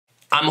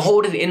I'm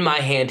holding in my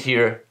hand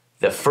here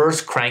the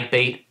first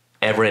crankbait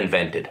ever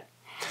invented.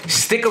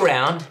 Stick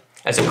around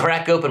as I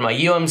crack open my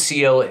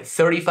UMCO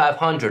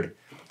 3500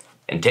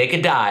 and take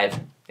a dive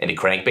into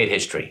crankbait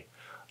history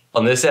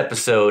on this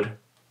episode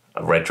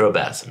of Retro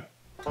Bassin'.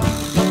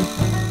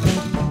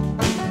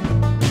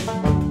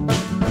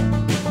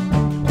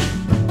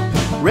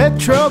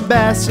 Retro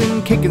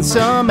bassin', kicking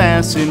some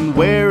ass and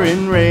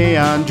wearing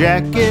rayon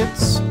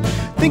jackets.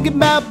 Thinking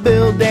about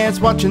Bill Dance,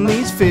 watching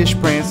these fish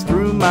prance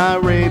through my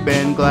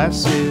Ray-Ban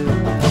glasses.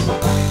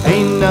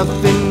 Ain't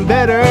nothing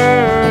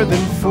better than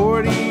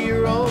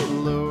 40-year-old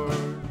lures.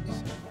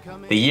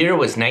 The year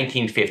was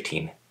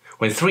 1915,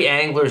 when three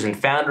anglers and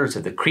founders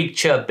of the Creek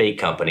Chub Bait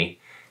Company,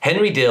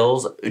 Henry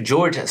Dills,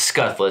 George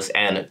Scuffless,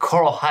 and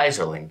Carl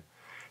Heiserling,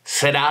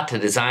 set out to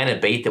design a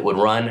bait that would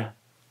run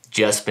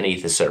just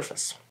beneath the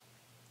surface.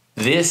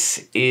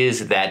 This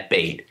is that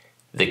bait,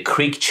 the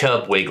Creek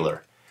Chub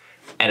Wiggler.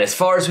 And as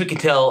far as we can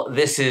tell,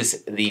 this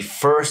is the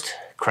first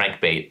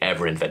crankbait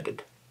ever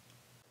invented.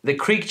 The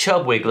Creek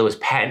Chub Wiggler was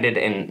patented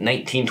in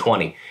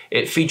 1920.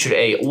 It featured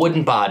a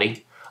wooden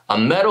body, a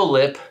metal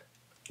lip,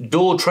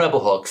 dual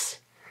treble hooks,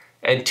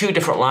 and two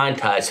different line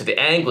ties so the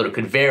angler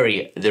could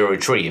vary their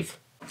retrieve.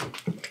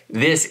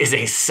 This is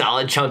a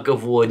solid chunk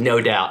of wood,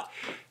 no doubt.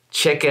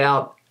 Check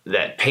out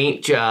that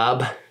paint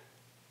job,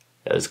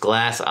 those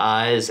glass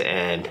eyes,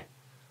 and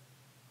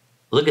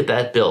look at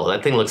that bill.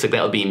 That thing looks like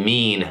that would be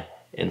mean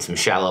in some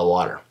shallow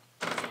water.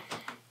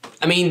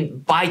 I mean,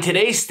 by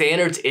today's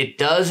standards, it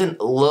doesn't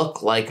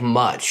look like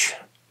much.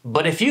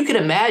 But if you can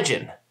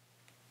imagine,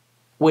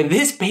 when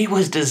this bait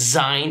was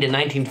designed in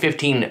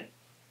 1915,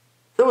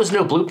 there was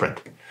no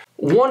blueprint.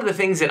 One of the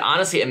things that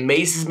honestly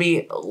amazes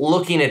me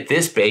looking at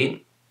this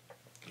bait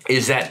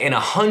is that in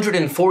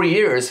 104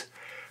 years,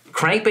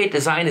 crankbait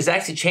design has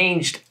actually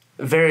changed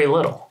very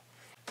little.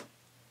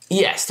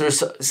 Yes,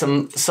 there's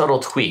some subtle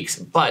tweaks,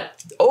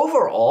 but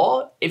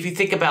overall, if you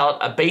think about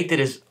a bait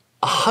that is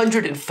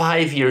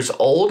 105 years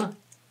old,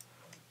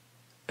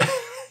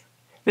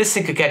 this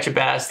thing could catch a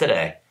bass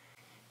today.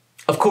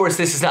 Of course,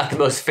 this is not the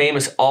most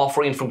famous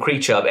offering from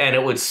Creek Chub, and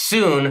it would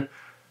soon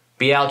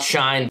be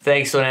outshined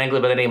thanks to an angler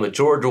by the name of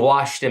George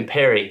Washington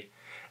Perry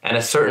and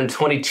a certain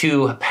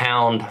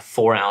 22-pound,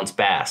 4-ounce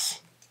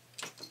bass.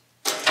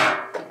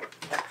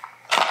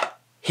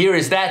 Here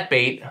is that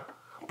bait,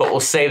 but we'll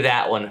save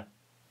that one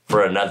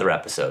for another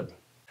episode.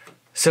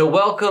 So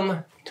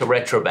welcome to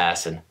Retro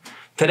Bassin'.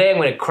 Today I'm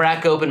going to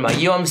crack open my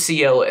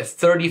UMCO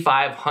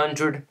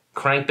 3500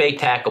 crankbait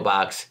tackle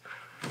box,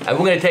 and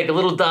we're going to take a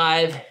little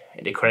dive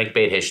into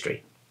crankbait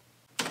history.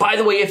 By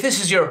the way, if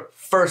this is your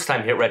first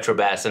time here at Retro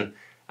Bassin'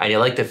 and you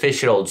like to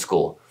fish it old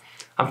school,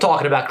 I'm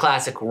talking about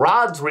classic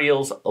rods,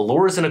 reels,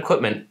 lures, and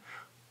equipment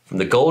from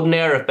the golden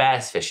era of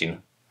bass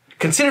fishing.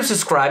 Consider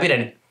subscribing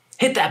and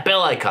hit that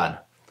bell icon.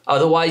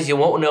 Otherwise, you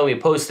won't know when we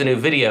post a new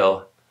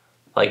video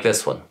like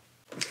this one.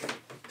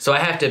 So I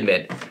have to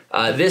admit,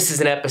 this is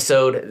an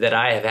episode that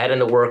I have had in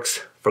the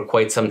works for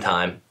quite some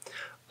time.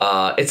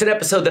 It's an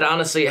episode that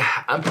honestly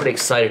I'm pretty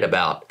excited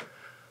about,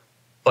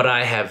 but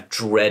I have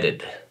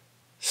dreaded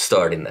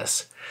starting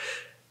this.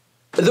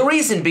 The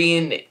reason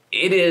being,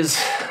 it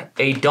is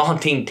a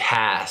daunting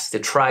task to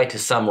try to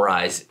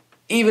summarize,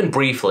 even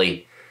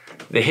briefly,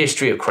 the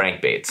history of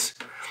crankbaits.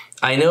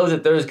 I know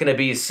that there's going to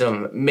be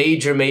some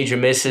major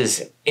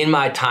misses in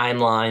my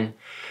timeline,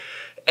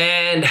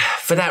 and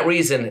for that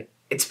reason,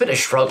 it's been a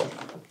struggle,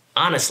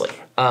 honestly.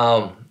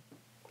 I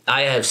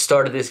have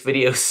started this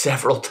video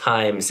several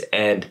times,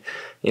 and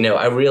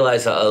I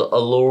realize a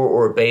lure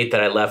or a bait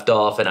that I left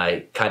off, and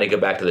I kind of go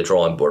back to the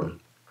drawing board.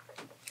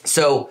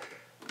 So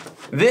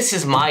this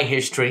is my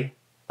history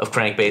of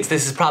crankbaits.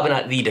 This is probably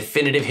not the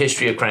definitive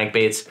history of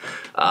crankbaits.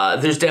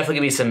 There's definitely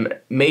gonna be some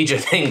major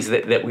things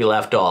that we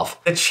left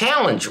off. The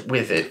challenge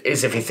with it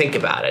is, if you think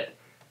about it,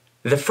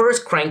 the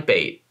first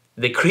crankbait,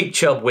 the Creek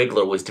Chub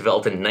Wiggler, was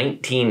developed in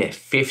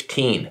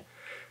 1915.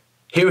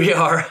 Here we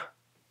are,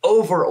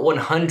 over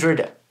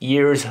 100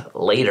 years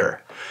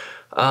later.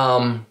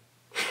 Even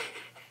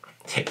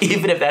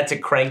if that's a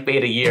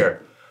crankbait a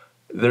year,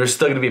 there's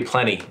still gonna be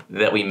plenty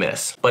that we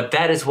miss. But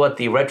that is what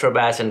the Retro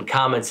Bassin'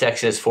 comment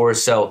section is for,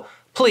 so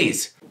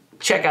please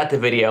check out the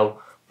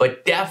video,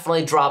 but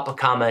definitely drop a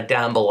comment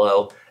down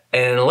below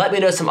and let me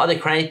know some other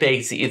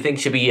crankbaits that you think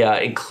should be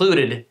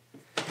included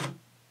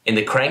in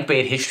the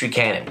crankbait history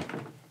canon.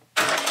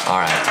 All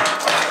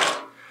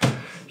right,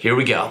 here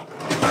we go.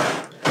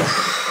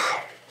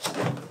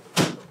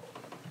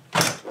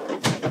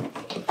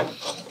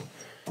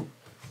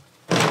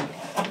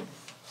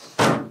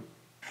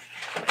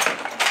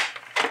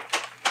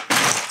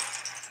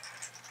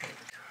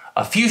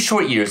 A few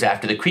short years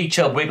after the Creek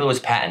Chub Wiggler was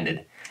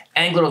patented,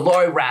 angler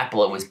Lauri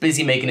Rapala was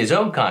busy making his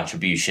own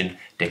contribution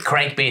to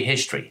crankbait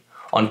history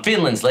on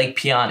Finland's Lake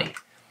Piani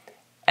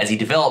as he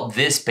developed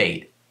this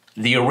bait,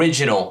 the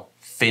original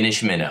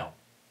Finnish minnow.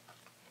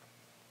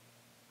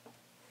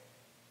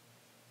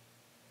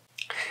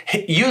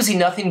 Using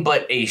nothing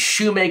but a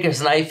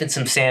shoemaker's knife and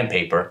some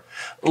sandpaper,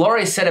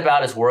 Lauri set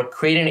about his work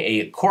creating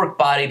a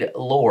cork-bodied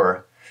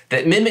lure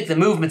that mimicked the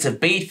movements of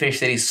bait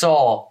fish that he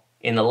saw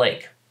in the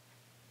lake.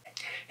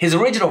 His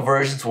original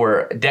versions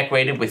were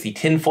decorated with the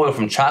tinfoil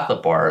from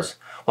chocolate bars,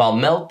 while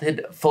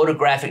melted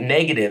photographic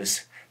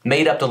negatives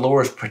made up the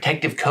lure's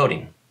protective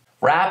coating.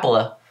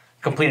 Rapala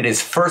completed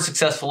his first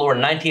successful lure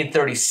in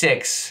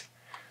 1936,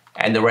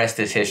 and the rest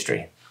is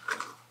history.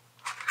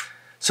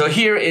 So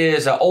here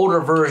is an older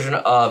version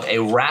of a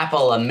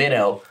Rapala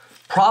Minnow,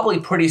 probably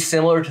pretty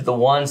similar to the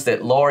ones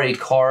that Laurie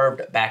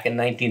carved back in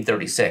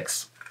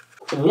 1936.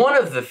 One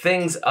of the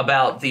things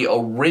about the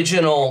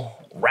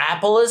original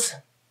Rapalas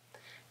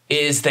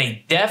is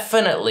they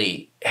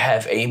definitely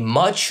have a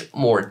much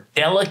more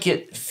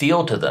delicate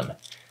feel to them.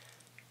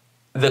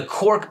 The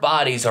cork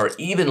bodies are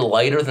even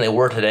lighter than they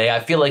were today. I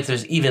feel like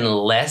there's even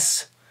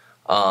less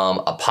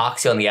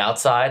epoxy on the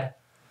outside.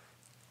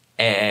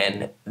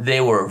 And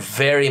they were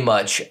very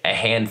much a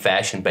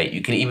hand-fashioned bait.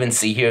 You can even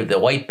see here the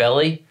white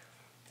belly.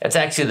 That's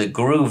actually the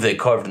groove they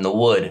carved in the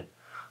wood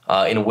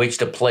in which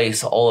to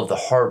place all of the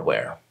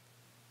hardware.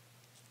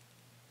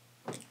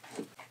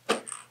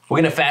 We're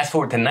going to fast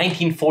forward to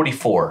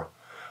 1944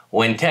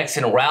 when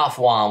Texan Ralph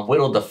Wam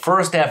whittled the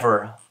first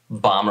ever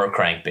bomber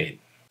crankbait.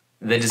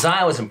 The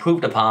design was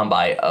improved upon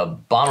by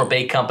Bomber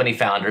Bait Company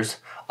founders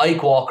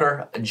Ike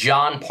Walker,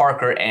 John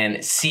Parker,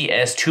 and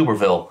C.S.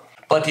 Tuberville.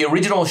 But the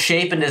original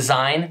shape and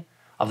design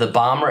of the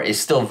bomber is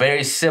still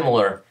very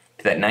similar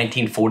to that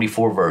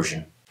 1944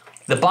 version.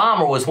 The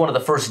bomber was one of the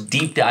first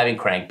deep diving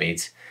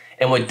crankbaits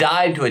and would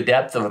dive to a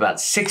depth of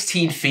about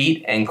 16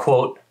 feet and,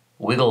 quote,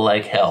 wiggle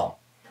like hell.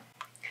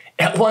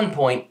 At one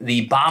point,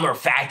 the bomber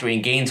factory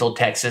in Gainesville,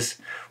 Texas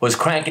was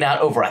cranking out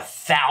over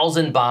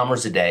 1,000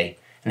 bombers a day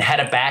and had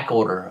a back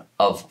order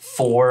of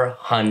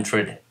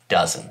 400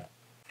 dozen.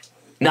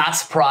 Not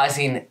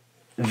surprising,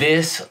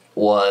 this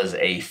was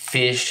a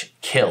fish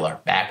killer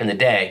back in the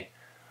day,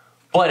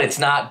 but it's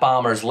not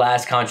Bomber's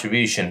last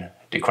contribution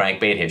to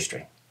crankbait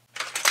history.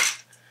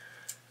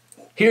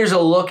 Here's a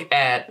look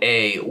at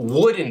a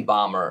wooden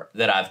bomber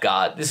that I've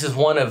got. This is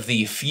one of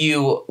the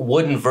few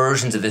wooden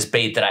versions of this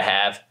bait that I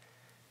have.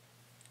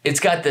 It's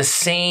got the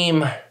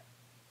same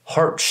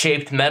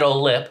heart-shaped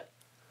metal lip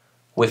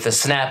with a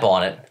snap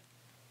on it,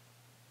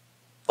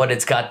 but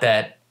it's got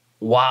that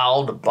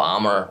wild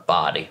bomber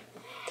body.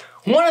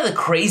 One of the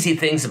crazy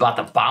things about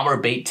the bomber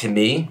bait to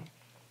me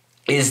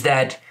is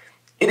that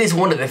it is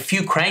one of the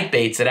few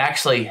crankbaits that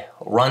actually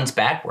runs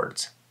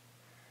backwards.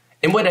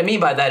 And what I mean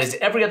by that is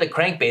every other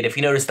crankbait, if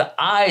you notice, the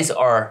eyes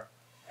are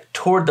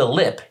toward the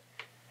lip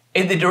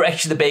in the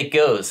direction the bait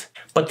goes.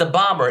 But the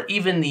bomber,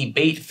 even the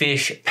bait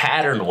fish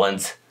patterned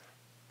ones,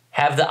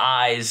 have the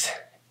eyes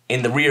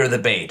in the rear of the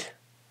bait.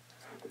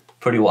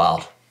 Pretty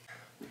wild.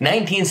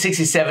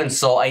 1967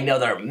 saw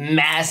another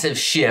massive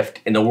shift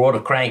in the world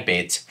of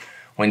crankbaits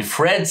when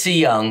Fred C.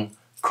 Young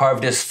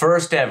carved his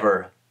first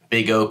ever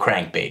Big O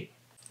crankbait.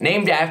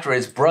 Named after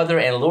his brother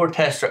and lure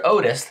tester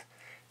Otis,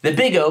 the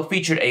Big O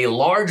featured a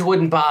large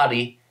wooden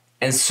body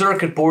and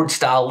circuit board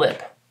style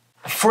lip.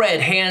 Fred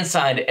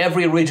hand-signed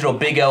every original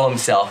Big O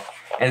himself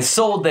and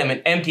sold them in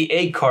empty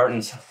egg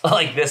cartons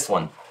like this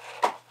one.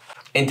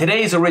 In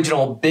today's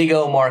original Big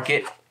O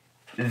market,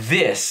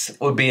 this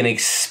would be an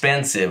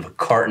expensive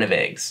carton of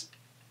eggs.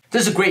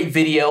 There's a great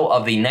video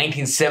of the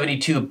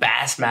 1972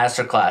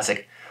 Bassmaster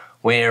Classic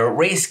where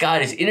Ray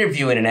Scott is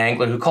interviewing an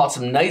angler who caught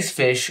some nice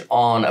fish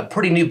on a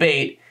pretty new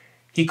bait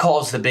he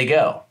calls the Big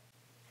O.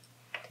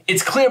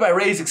 It's clear by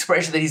Ray's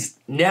expression that he's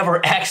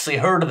never actually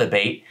heard of the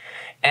bait,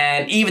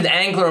 and even the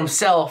angler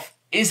himself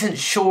isn't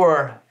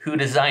sure who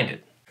designed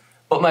it.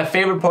 But my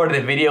favorite part of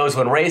the video is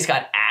when Ray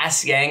Scott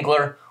asks the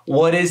angler,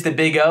 what is the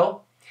Big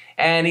O?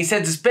 And he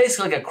says it's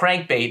basically like a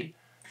crankbait,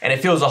 and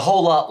it feels a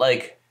whole lot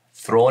like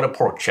throwing a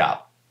pork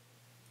chop.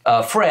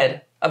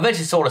 Fred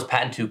eventually sold his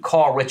patent to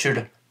Carl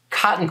Richard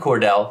Cotton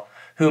Cordell,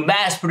 who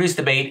mass-produced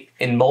the bait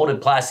in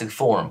molded plastic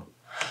form.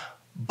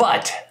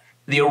 But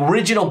the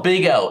original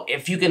Big O,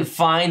 if you can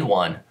find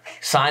one,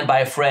 signed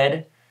by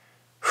Fred,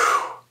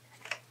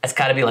 that's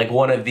gotta be like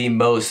one of the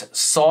most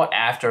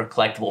sought-after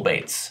collectible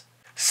baits.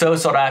 So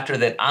sought after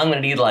that I'm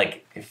gonna need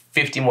like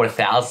 50 more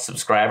thousand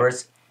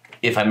subscribers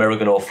if I'm ever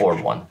gonna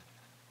afford one.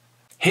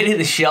 Hitting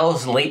the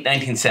shelves in the late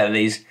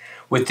 1970s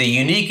with the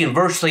unique and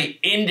virtually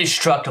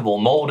indestructible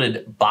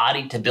molded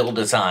body-to-bill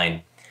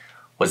design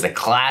was the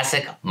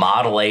classic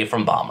Model A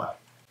from Bomber.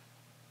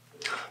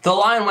 The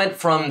line went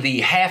from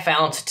the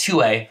half-ounce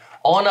 2A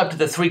on up to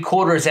the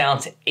 3/4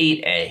 ounce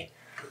 8A.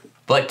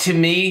 But to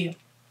me,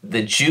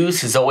 the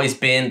juice has always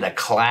been the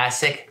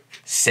classic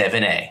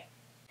 7A.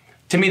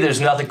 To me, there's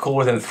nothing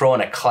cooler than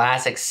throwing a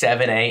classic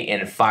 7A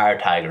in Fire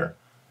Tiger,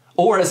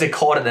 or as they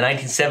called it in the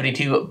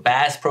 1972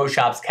 Bass Pro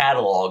Shops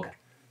catalog,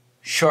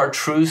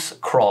 chartreuse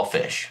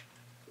crawfish.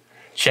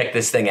 Check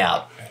this thing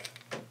out.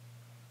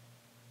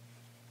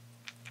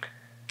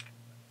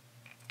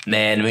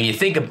 Man, when you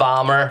think of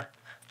Bomber,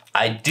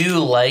 I do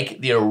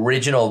like the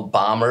original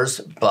Bombers,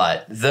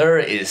 but there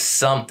is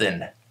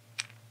something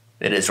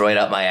that is right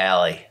up my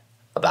alley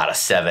about a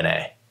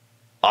 7A.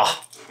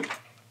 Oh.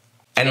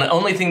 And the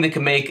only thing that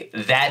could make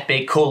that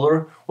bait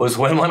cooler was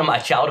when one of my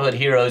childhood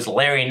heroes,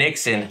 Larry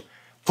Nixon,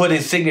 put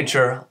his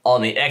signature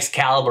on the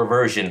Excalibur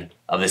version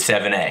of the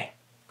 7A.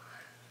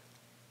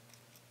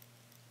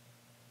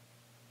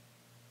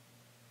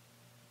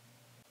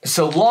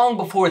 So long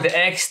before the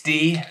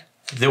XD,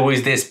 there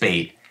was this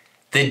bait,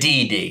 the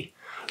DD.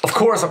 Of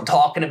course, I'm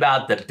talking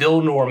about the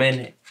Bill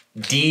Norman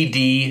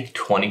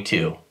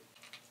DD22.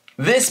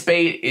 This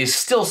bait is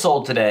still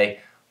sold today,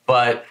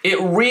 but it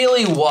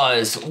really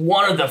was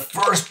one of the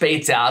first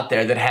baits out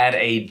there that had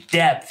a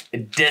depth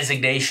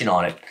designation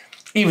on it,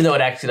 even though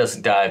it actually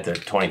doesn't dive to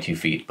 22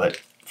 feet,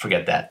 but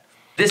forget that.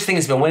 This thing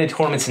has been winning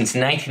tournaments since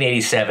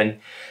 1987,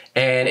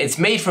 and it's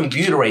made from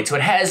butyrate, so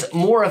it has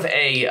more of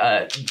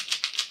a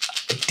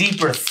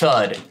deeper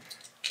thud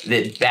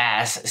that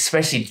bass,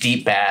 especially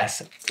deep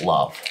bass,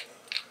 love.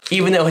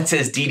 Even though it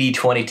says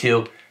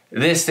DD22,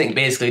 this thing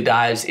basically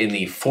dives in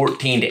the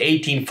 14 to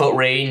 18 foot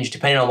range,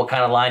 depending on what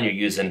kind of line you're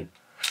using.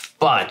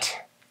 But,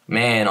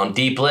 man, on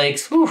deep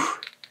lakes, whew,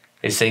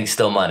 this thing's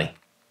still money.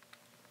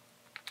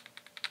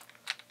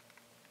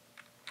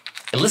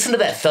 And listen to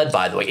that thud,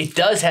 by the way. It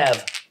does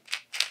have,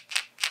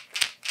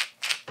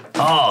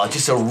 oh,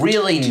 just a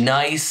really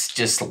nice,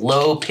 just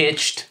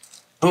low-pitched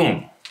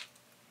boom.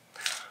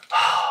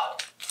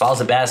 If I was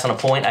a bass on a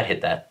point, I'd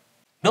hit that.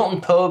 Milton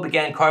Poe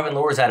began carving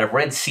lures out of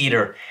red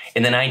cedar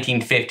in the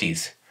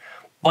 1950s.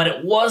 But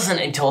it wasn't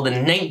until the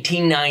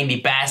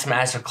 1990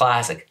 Bassmaster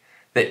Classic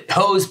that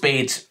Poe's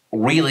baits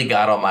really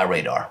got on my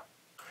radar.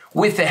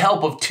 With the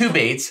help of two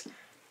baits,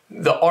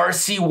 the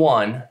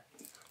RC1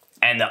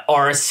 and the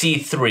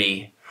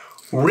RC3,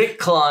 Rick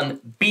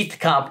Clunn beat the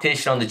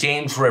competition on the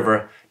James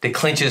River to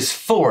clinch his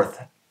fourth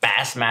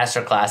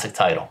Bassmaster Classic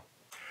title.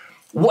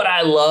 What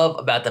I love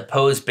about the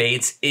Poe's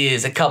baits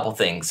is a couple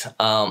things.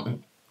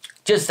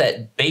 Just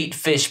that bait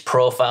fish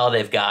profile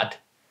they've got,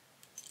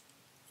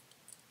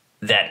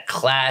 that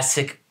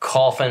classic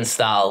coffin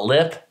style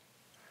lip,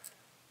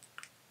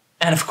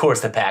 and of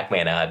course the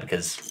Pac-Man eye,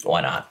 because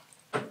why not?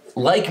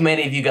 Like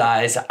many of you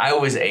guys, I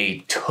was a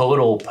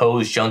total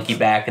Poe's junkie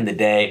back in the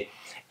day,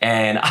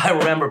 and I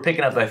remember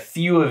picking up a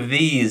few of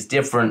these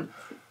different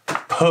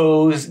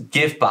Poe's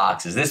gift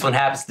boxes. This one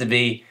happens to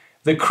be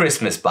the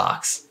Christmas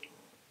box.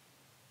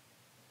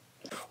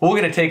 We're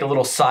gonna take a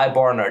little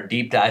sidebar in our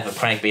deep dive of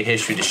crankbait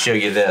history to show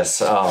you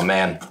this. Oh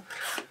man.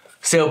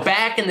 So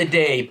back in the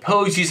day,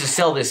 Poe's used to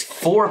sell this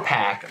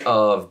 4-pack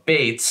of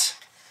baits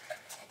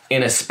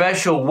in a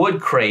special wood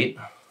crate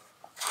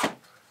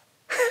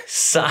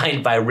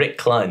signed by Rick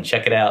Clunn.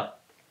 Check it out.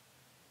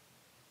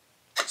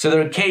 So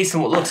they're encased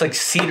in what looks like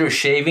cedar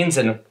shavings,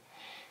 and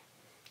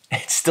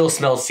it still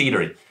smells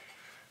cedary.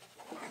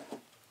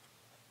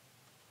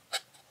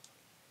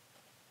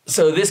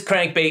 So this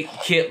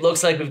crankbait kit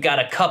looks like we've got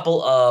a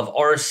couple of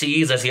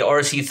RCs. I see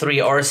RC3,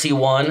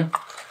 RC1.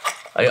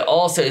 I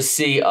also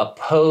see a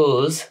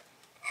Poe's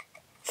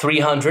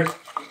 300.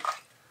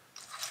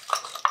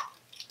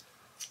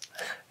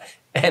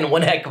 And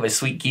one heck of a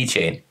sweet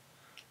keychain.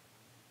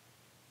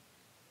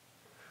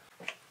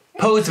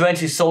 Poe's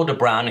eventually sold to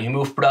Brown, and he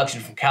moved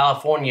production from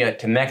California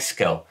to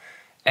Mexico.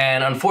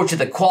 And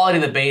unfortunately, the quality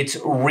of the baits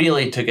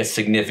really took a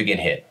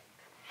significant hit.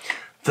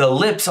 The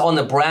lips on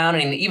the Brown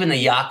and even the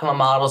Yakima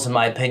models, in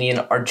my opinion,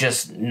 are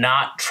just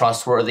not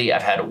trustworthy.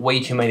 I've had way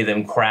too many of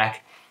them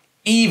crack,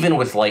 even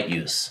with light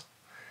use.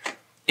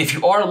 If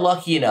you are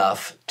lucky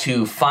enough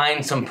to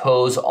find some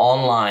Poe's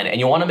online and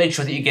you want to make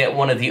sure that you get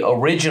one of the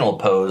original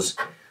Poe's,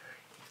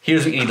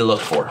 here's what you need to look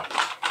for.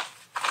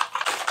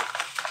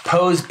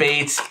 Poe's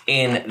baits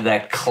in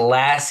the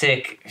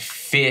classic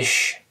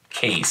fish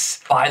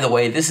case. By the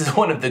way, this is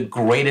one of the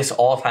greatest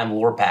all-time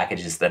lure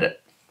packages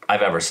that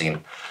I've ever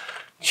seen.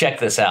 Check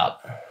this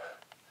out.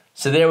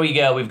 So there we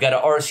go. We've got an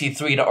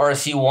RC3 to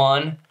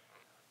RC1.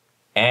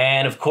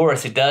 And of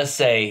course, it does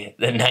say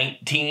the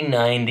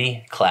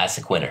 1990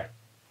 Classic winner.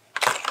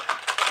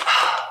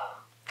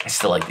 I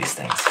still like these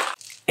things.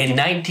 In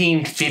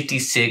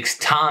 1956,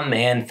 Tom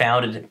Mann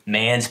founded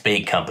Mann's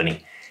Bait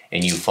Company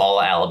in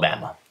Eufaula,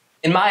 Alabama.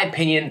 In my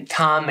opinion,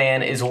 Tom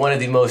Mann is one of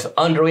the most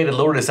underrated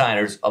lure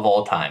designers of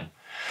all time.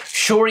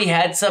 Sure, he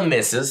had some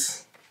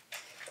misses,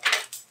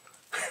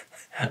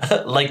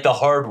 like the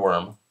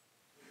hardworm.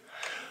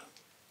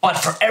 But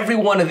for every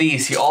one of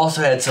these, he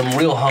also had some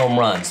real home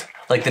runs,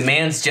 like the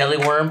Mann's Jelly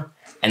Worm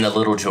and the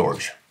Little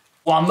George.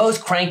 While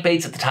most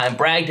crankbaits at the time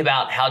bragged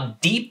about how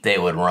deep they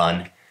would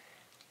run,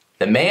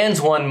 the Mann's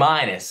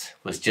 1-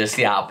 was just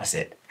the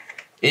opposite.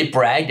 It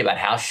bragged about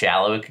how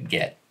shallow it could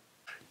get.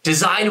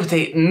 Designed with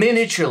a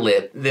miniature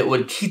lip that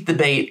would keep the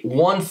bait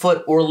 1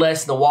 foot or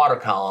less in the water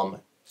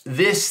column,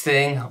 this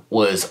thing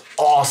was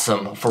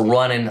awesome for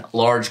running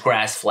large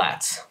grass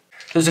flats.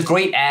 There's a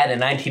great ad in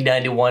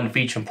 1991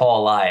 featuring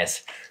Paul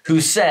Elias, who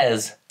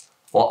says,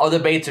 while other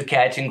baits are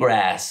catching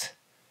grass,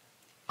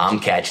 I'm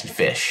catching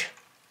fish.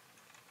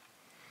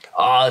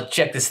 Oh,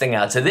 check this thing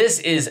out. So this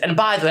is, and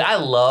by the way, I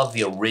love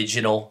the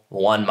original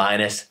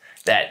 1-,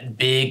 that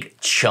big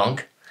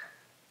chunk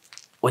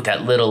with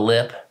that little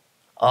lip.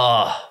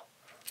 Oh.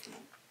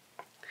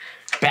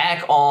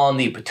 Back on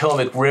the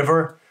Potomac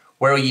River,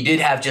 where you did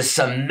have just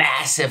some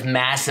massive,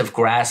 massive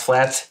grass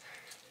flats,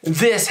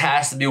 This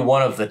has to be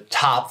one of the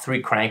top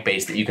 3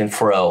 crankbaits that you can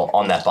throw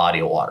on that body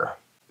of water.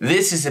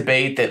 This is a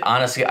bait that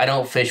honestly I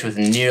don't fish with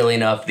nearly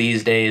enough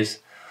these days,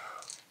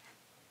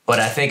 but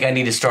I think I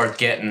need to start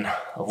getting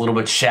a little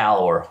bit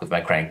shallower with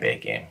my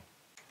crankbait game.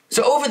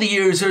 So over the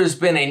years, there's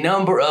been a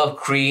number of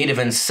creative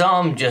and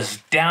some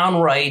just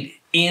downright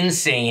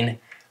insane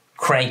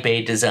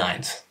crankbait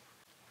designs.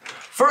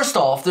 First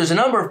off, there's a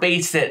number of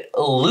baits that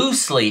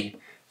loosely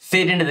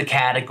fit into the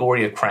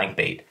category of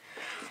crankbait.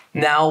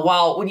 Now,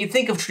 while when you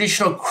think of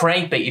traditional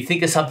crankbait, you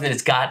think of something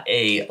that's got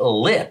a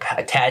lip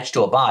attached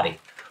to a body.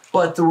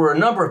 But there were a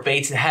number of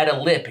baits that had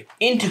a lip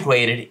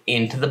integrated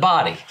into the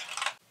body.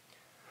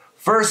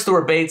 First, there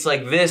were baits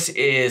like this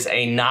is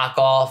a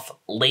knockoff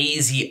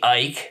Lazy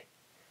Ike.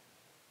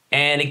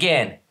 And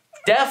again,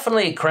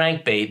 definitely a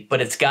crankbait,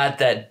 but it's got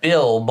that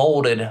bill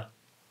molded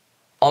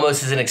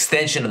almost as an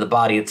extension of the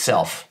body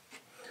itself.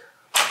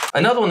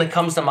 Another one that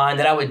comes to mind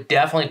that I would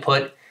definitely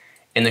put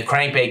in the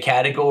crankbait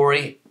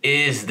category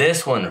is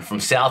this one from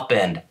South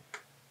Bend,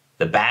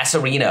 the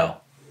Bassarino.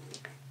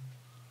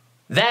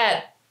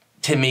 That,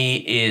 to me,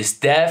 is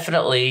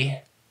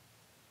definitely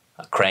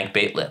a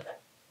crankbait lip.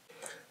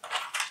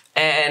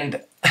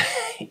 And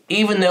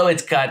even though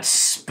it's got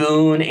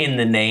spoon in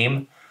the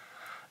name,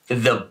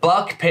 the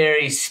Buck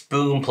Perry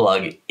spoon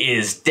plug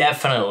is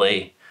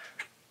definitely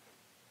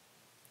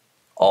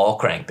all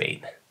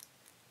crankbait.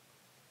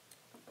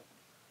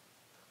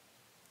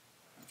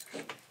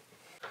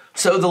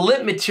 So the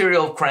lip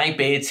material of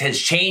crankbaits has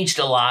changed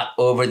a lot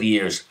over the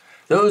years.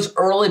 Those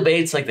early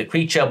baits like the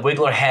Creek Chub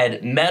Wiggler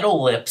had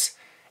metal lips,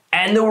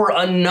 and there were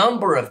a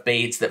number of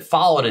baits that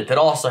followed it that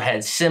also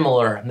had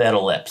similar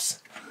metal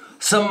lips.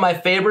 Some of my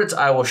favorites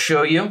I will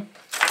show you.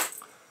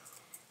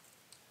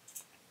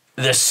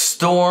 The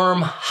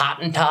Storm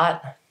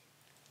Hottentot,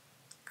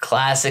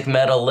 classic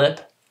metal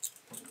lip.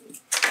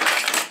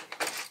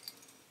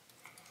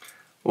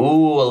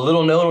 Ooh, a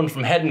little known one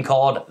from Hedden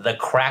called the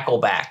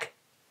Crackleback.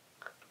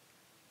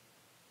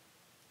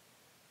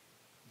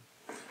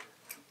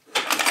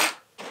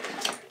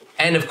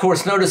 And of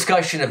course, no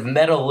discussion of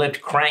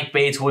metal-lipped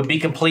crankbaits would be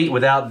complete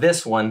without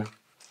this one.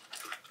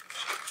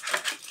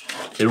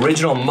 The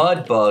original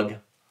Mud Bug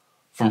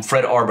from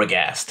Fred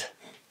Arbogast.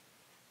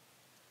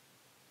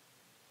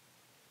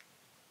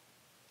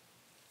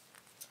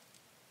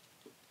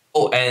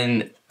 Oh,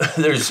 and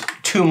there's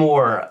 2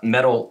 more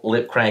metal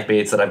lip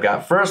crankbaits that I've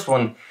got. First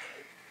one,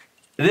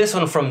 this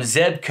one from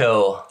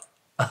Zebco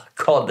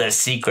called The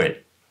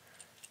Secret.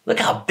 Look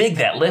how big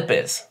that lip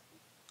is.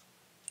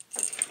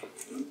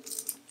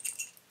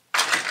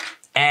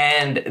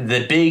 And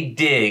the Big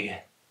Dig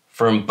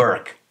from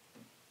Burke,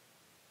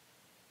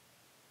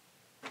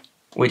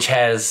 which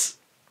has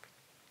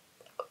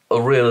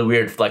a really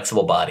weird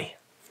flexible body.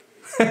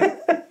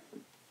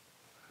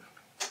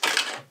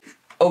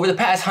 Over the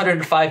past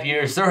 105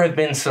 years, there have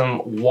been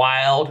some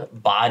wild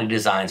body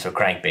designs for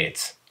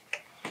crankbaits.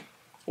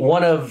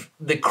 One of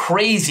the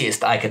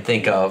craziest I could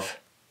think of,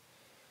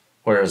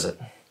 where is it?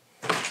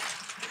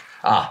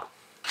 Ah,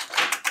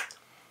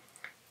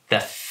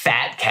 the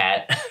Fat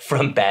Cat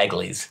from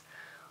Bagley's.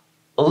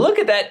 Look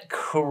at that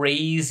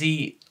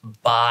crazy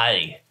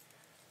body.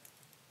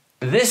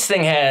 This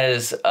thing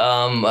has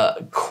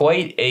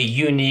quite a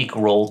unique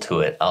roll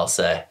to it, I'll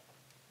say.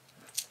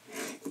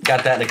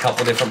 Got that in a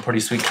couple different pretty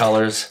sweet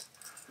colors.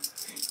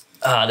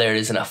 Ah, there it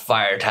is in a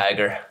Fire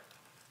Tiger.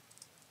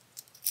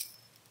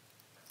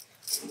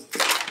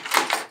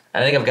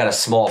 I think I've got a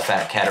small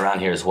Fat Cat around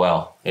here as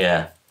well.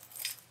 Yeah.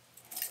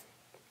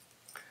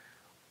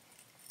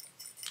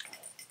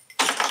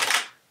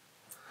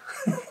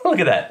 Look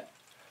at that.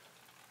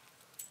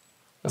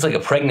 Looks like a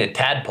pregnant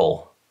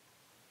tadpole.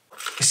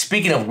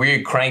 Speaking of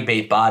weird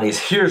crankbait bodies,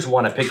 here's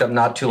one I picked up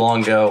not too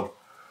long ago.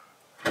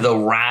 The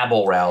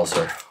Rabble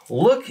Rouser.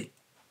 Look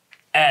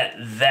at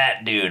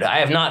that dude. I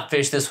have not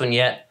fished this one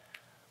yet,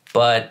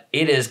 but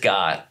it has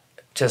got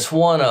just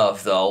one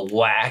of the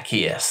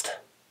wackiest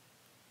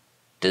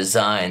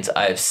designs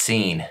I've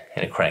seen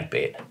in a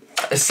crankbait.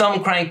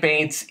 Some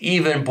crankbaits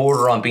even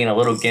border on being a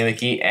little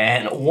gimmicky,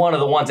 and one of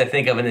the ones I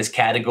think of in this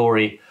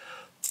category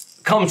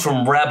comes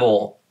from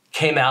Rebel,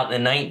 came out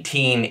in the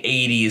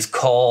 1980s,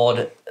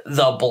 called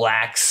the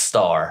Black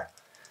Star.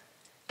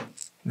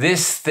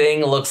 This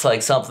thing looks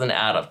like something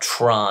out of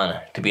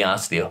Tron, to be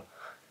honest with you.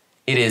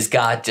 It has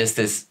got just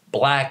this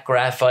black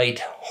graphite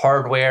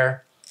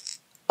hardware,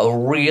 a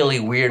really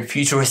weird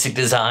futuristic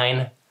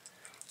design,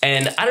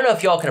 and I don't know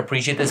if y'all can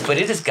appreciate this, but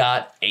it has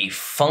got a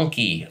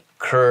funky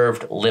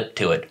curved lip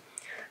to it.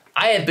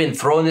 I have been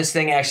throwing this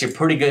thing actually a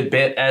pretty good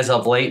bit as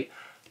of late,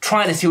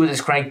 trying to see what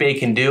this crankbait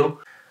can do.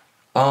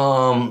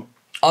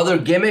 Other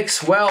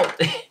gimmicks, well,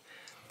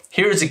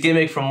 here's a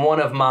gimmick from one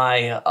of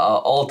my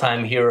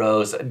all-time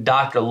heroes,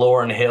 Dr.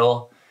 Lauren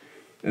Hill.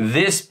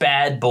 This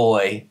bad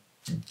boy,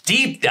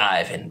 deep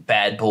diving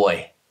bad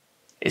boy,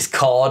 is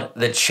called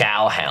the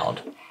Chow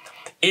Hound.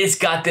 It's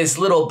got this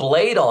little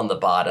blade on the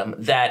bottom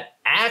that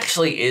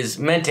actually is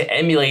meant to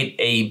emulate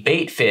a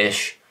bait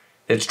fish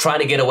that's trying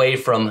to get away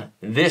from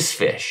this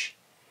fish.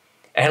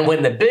 And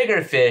when the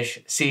bigger fish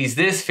sees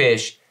this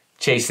fish,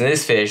 chasing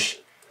this fish,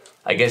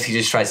 I guess he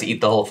just tries to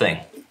eat the whole thing.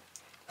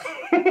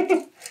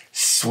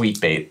 Sweet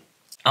bait.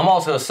 I'm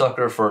also a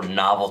sucker for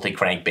novelty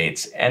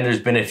crankbaits, and there's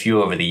been a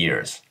few over the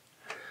years.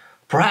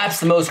 Perhaps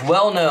the most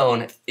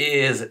well-known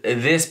is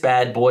this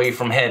bad boy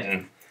from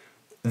Hedden,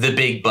 the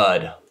Big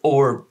Bud,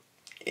 or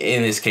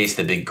in this case,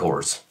 the Big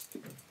Course.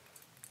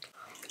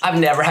 I've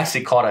never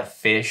actually caught a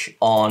fish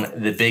on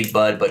the Big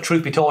Bud, but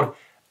truth be told,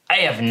 I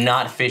have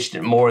not fished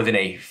it more than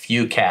a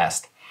few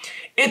casts.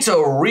 It's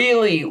a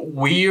really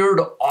weird,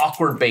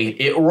 awkward bait.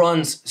 It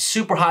runs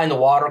super high in the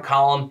water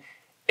column.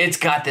 It's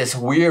got this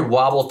weird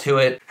wobble to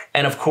it,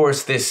 and of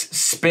course this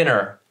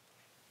spinner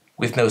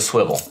with no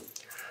swivel.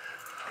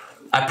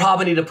 I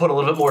probably need to put a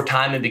little bit more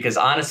time in because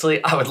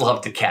honestly, I would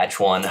love to catch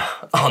one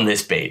on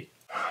this bait.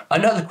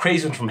 Another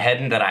crazy one from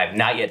Hedden that I have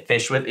not yet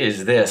fished with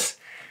is this,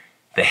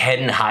 the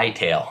Hedden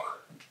Hightail.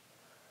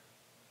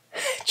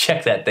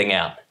 Check that thing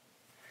out.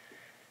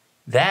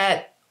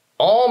 That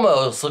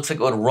almost looks like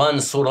it would run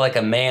sort of like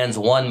a Mann's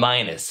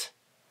 1-,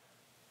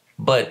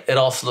 but it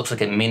also looks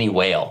like a mini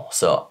whale,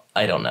 so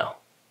I don't know.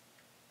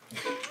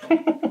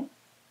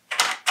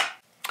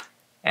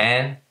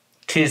 And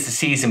 'tis the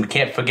season, we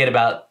can't forget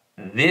about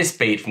this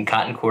bait from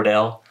Cotton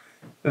Cordell,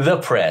 the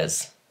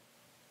Prez.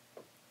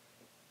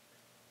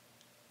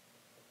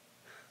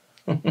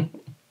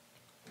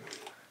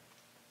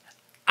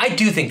 I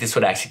do think this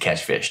would actually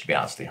catch fish, to be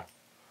honest with you.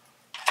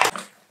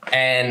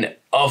 And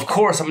of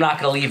course, I'm not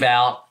gonna leave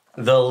out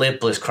the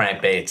lipless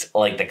crankbaits,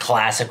 like the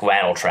classic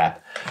rattle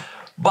trap.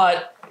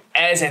 But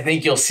as I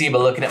think you'll see by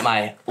looking at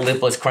my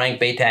lipless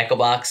crankbait tackle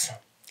box,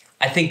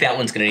 I think that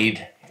one's gonna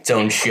need its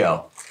own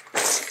show.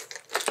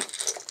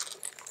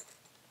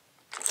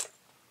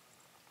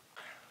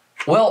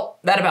 Well,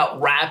 that about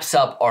wraps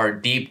up our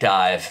deep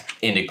dive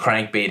into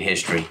crankbait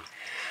history.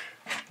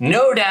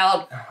 No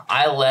doubt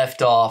I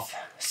left off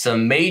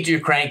some major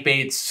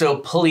crankbaits, so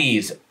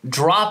please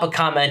drop a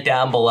comment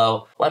down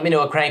below. Let me know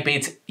what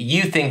crankbaits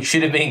you think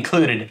should have been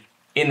included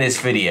in this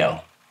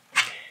video.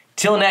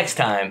 Till next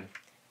time,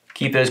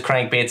 keep those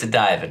crankbaits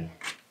a-diving,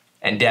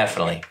 and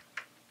definitely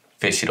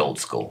fish it old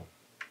school.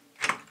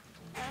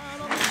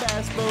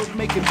 Boat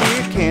making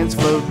beer cans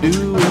float,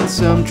 doing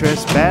some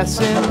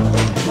trespassing,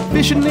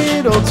 fishing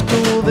it old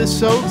school.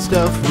 This old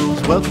stuff rules.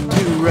 Welcome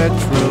to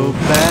Retro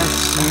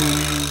Bassin'.